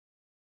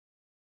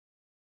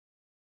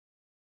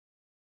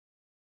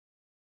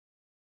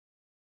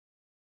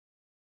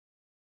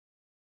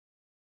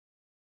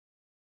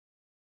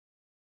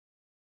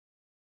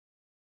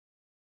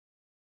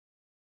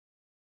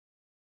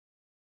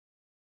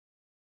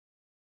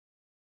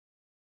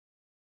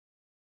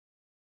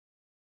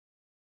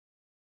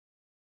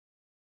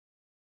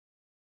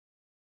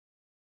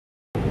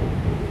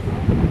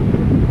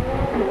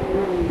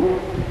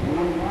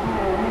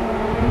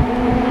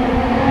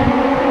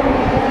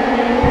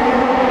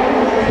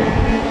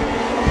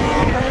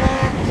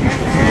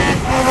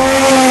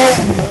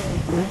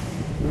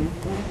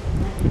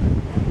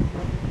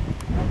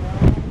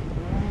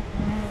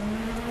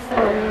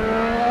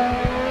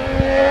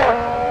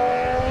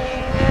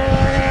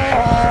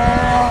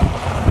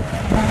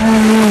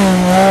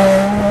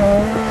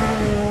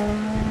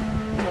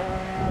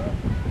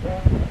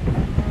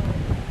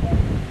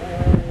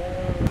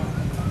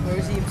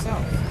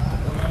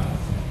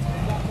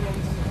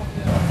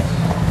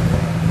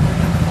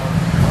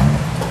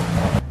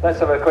Let's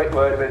have a quick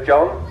word with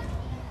John.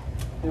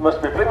 It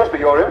must be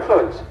your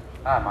influence.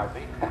 Ah, might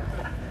be.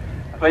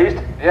 Pleased?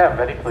 Yeah, I'm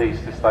very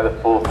pleased. It's like the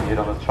 4th year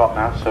on the trot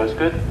now, so it's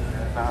good.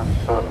 I'm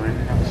sort of really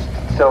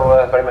Still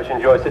very much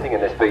enjoy sitting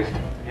in this beast.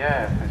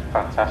 Yeah, it's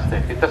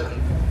fantastic. It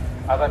doesn't.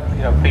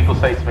 People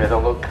say to me I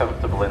don't look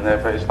comfortable in there,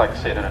 but it's like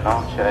sitting in an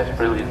armchair. It's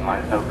brilliant,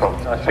 like no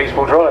problem. Nice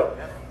peaceful drive.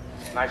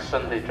 Nice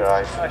Sunday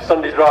drive. Nice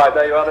Sunday drive.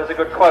 There you are. There's a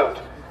good quote.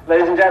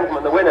 Ladies and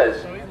gentlemen, the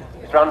winners.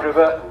 Mr. Andy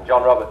Burton,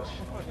 John Roberts.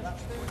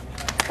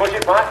 Push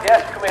it back.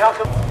 Yes. Can we have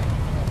some?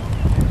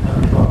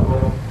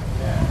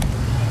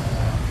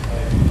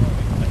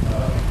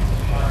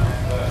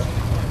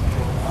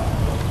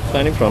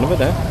 Stand in front of it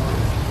there.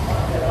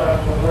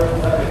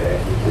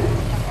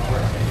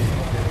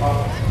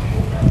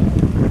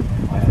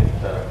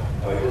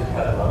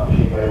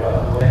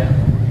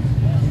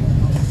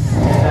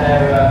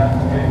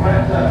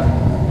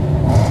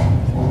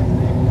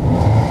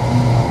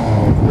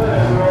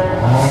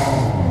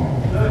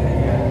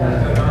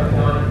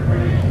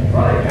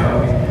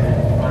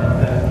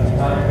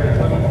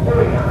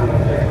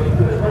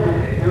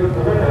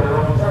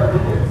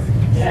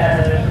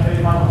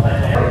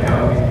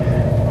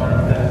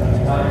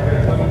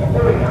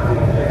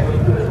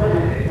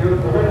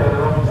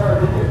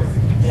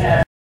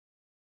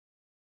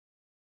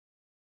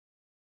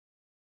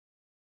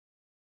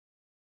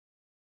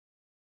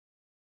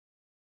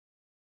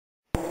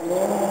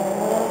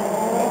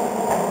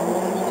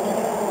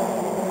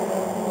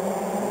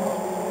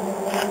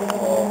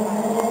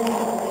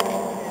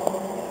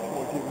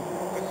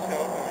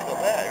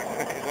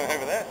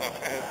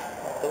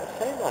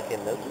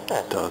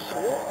 It does.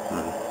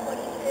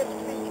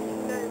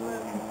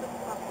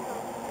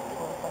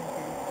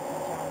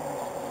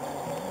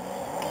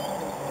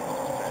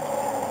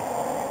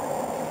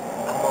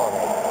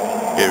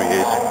 Here he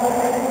is.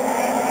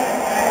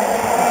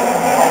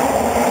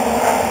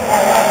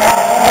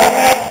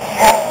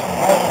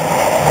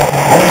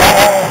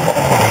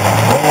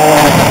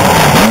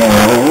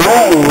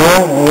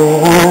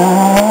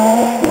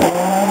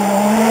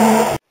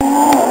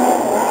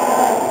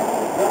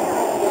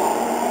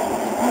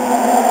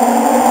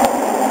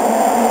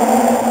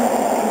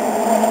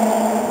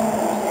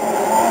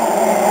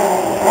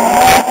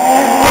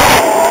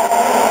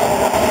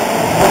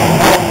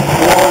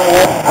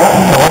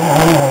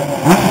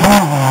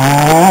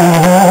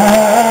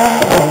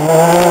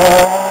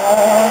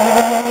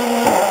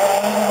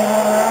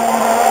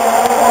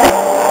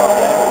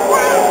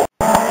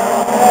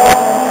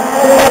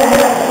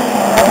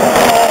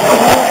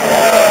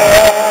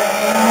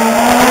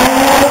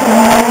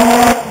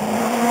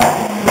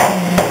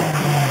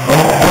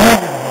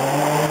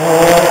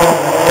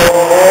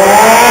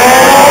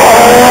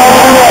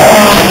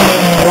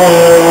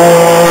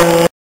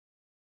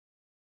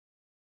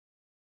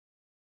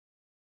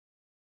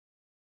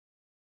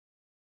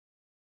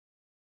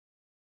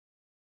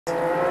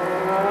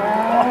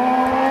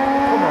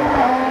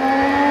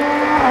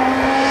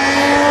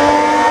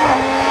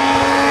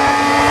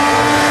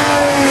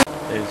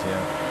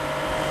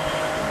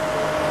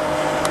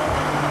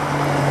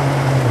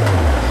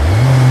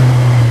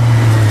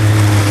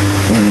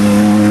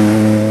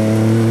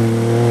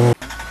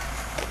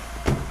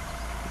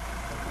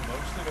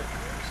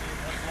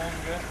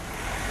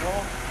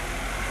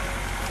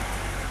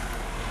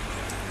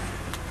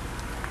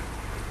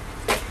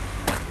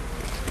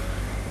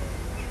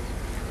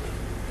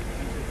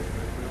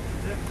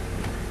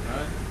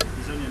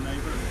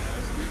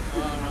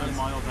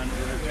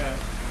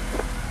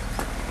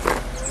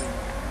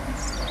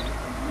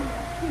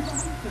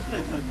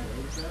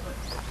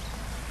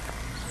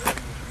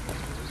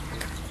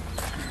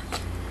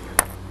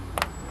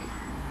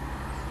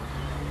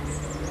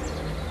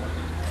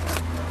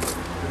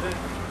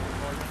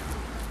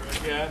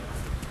 Yeah.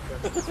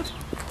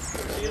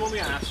 See him on the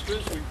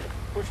Astras, we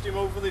pushed him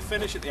over the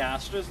finish at the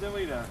Astras, didn't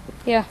we now?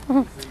 Yeah.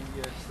 The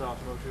start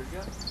motor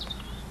again.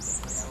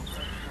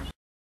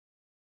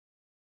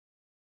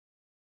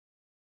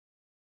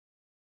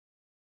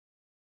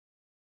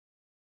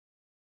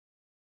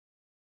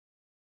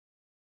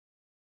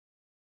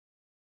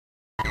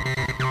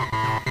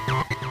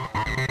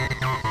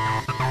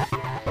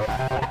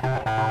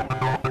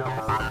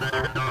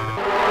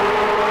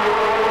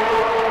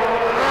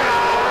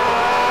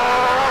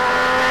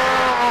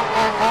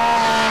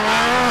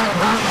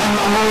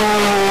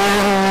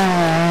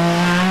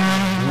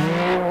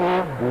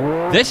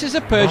 This is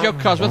a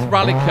Peugeot-Cosworth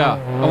rally car,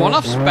 a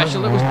one-off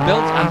special that was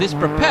built and is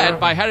prepared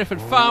by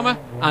Hereford farmer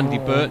Andy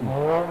Burton.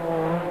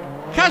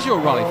 Casual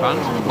rally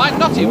fans might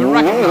not even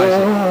recognise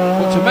it,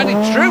 but to many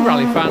true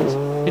rally fans,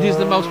 it is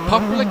the most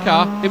popular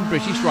car in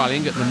British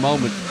rallying at the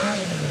moment.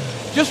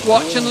 Just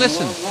watch and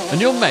listen, and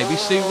you'll maybe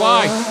see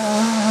why.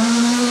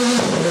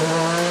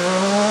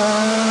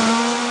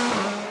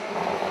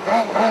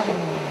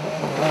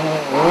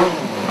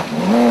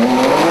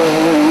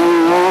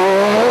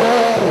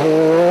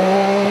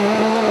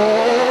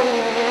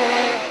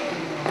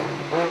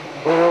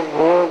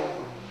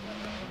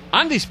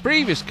 Andy's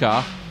previous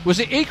car was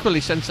the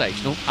equally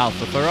sensational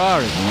Alfa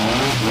Ferrari. It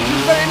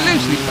was very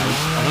loosely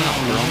based on an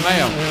Alfa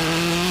Romeo.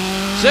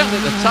 Certainly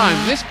at the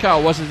time, this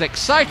car was as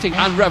exciting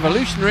and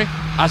revolutionary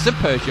as the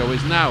Peugeot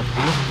is now.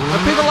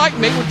 And people like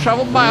me would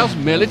travel miles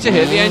merely to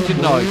hear the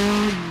engine noise.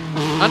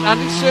 And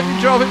Andy certainly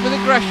drove it with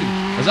aggression,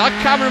 as our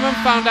cameraman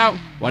found out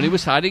when he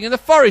was hiding in the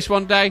forest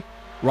one day,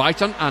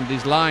 right on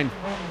Andy's line.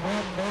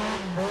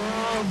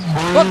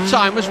 But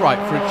time was right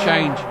for a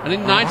change, and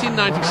in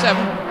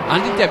 1997,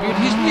 Andy debuted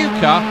his new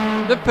car,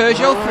 the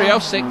Peugeot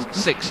 306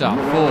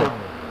 6R4.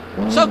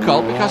 So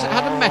called because it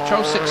had a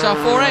Metro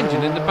 6R4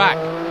 engine in the back.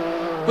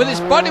 With its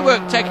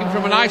bodywork taken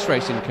from an ice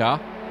racing car,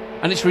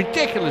 and its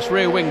ridiculous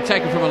rear wing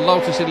taken from a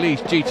Lotus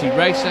Elise GT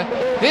Racer,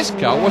 this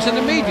car was an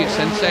immediate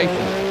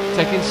sensation,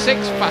 taking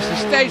 6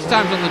 fastest stage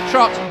times on the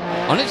trot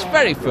on its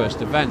very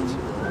first event.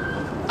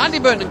 Andy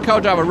Burton and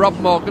co-driver Rob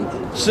Morgan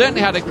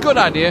certainly had a good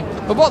idea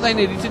of what they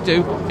needed to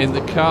do in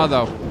the car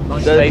though.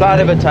 So the plan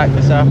of attack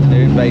this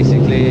afternoon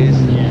basically is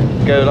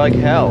go like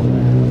hell.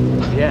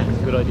 Yeah,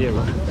 good idea,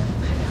 right?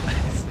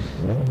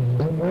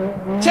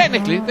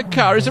 Technically, the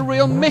car is a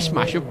real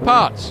mishmash of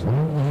parts.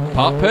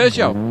 Part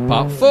Peugeot,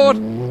 part Ford,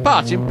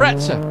 part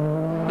Impreza.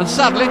 And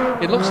sadly,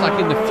 it looks like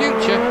in the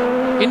future,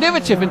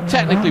 innovative and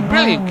technically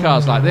brilliant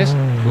cars like this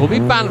will be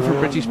banned from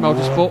British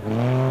motorsport,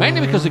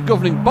 mainly because the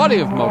governing body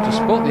of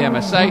motorsport, the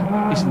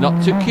MSA, is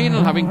not too keen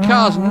on having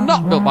cars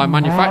not built by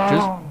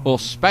manufacturers, or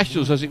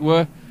specials as it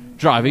were,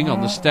 driving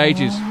on the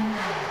stages.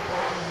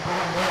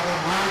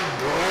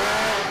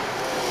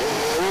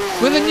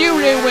 With a new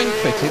rear wing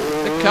fitted,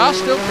 the car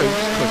still proves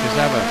as quick as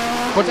ever.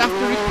 But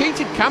after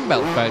repeated cam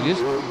belt failures,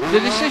 the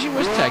decision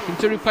was taken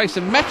to replace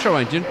the Metro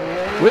engine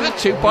with a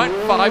 2.5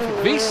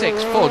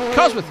 V6 Ford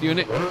Cosworth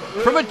unit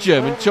from a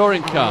German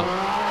touring car.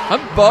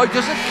 And boy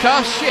does the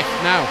car shift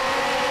now.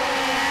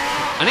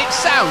 And it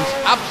sounds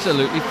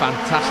absolutely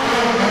fantastic.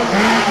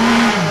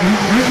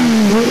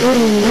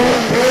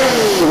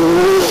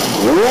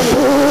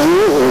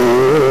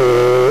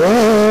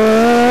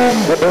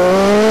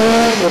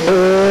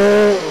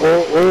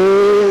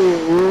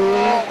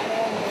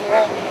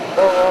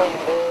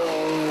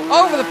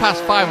 Over the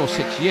past 5 or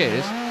 6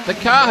 years, the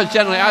car has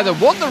generally either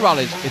won the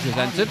rallies it has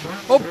entered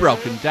or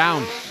broken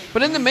down.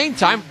 But in the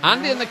meantime,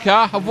 Andy and the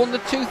car have won the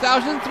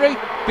 2003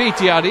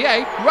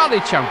 BTRDA Rally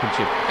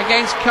Championship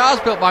against cars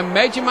built by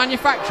major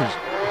manufacturers,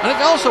 and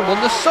it also won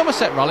the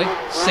Somerset Rally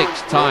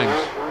 6 times.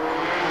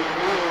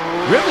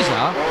 Rumours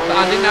are that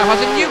Andy now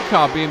has a new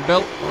car being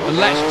built, and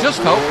let's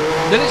just hope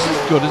that it's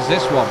as good as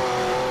this one.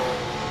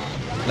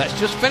 Let's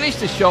just finish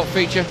this short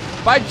feature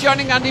by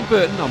joining Andy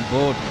Burton on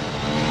board.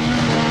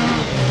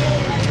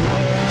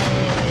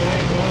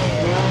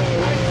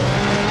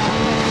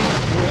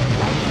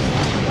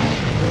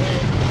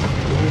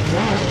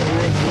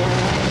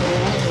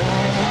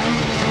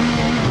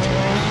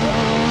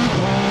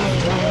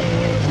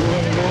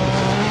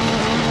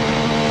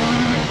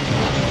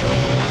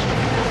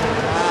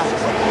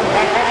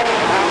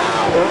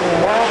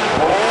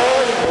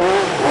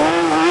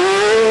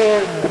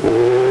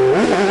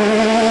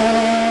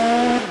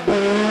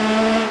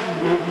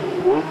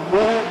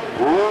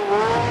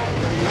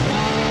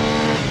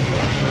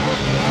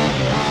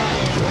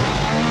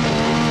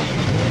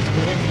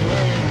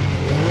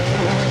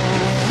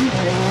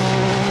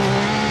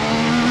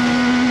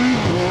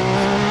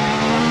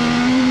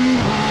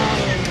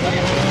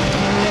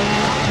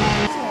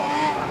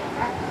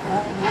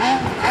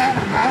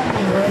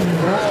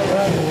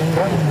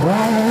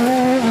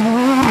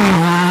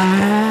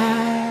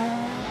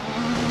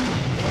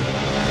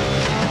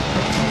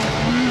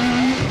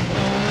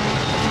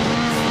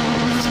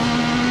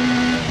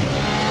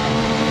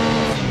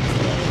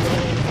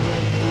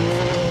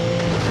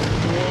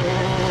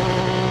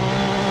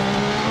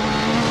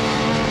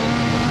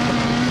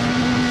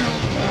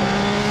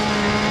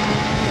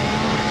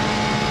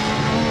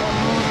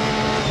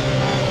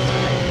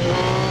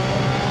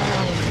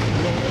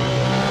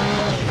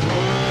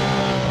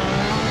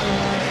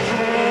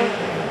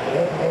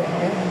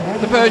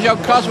 The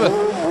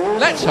Peugeot-Cosworth.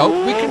 Let's hope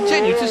we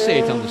continue to see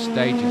it on the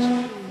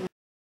stages.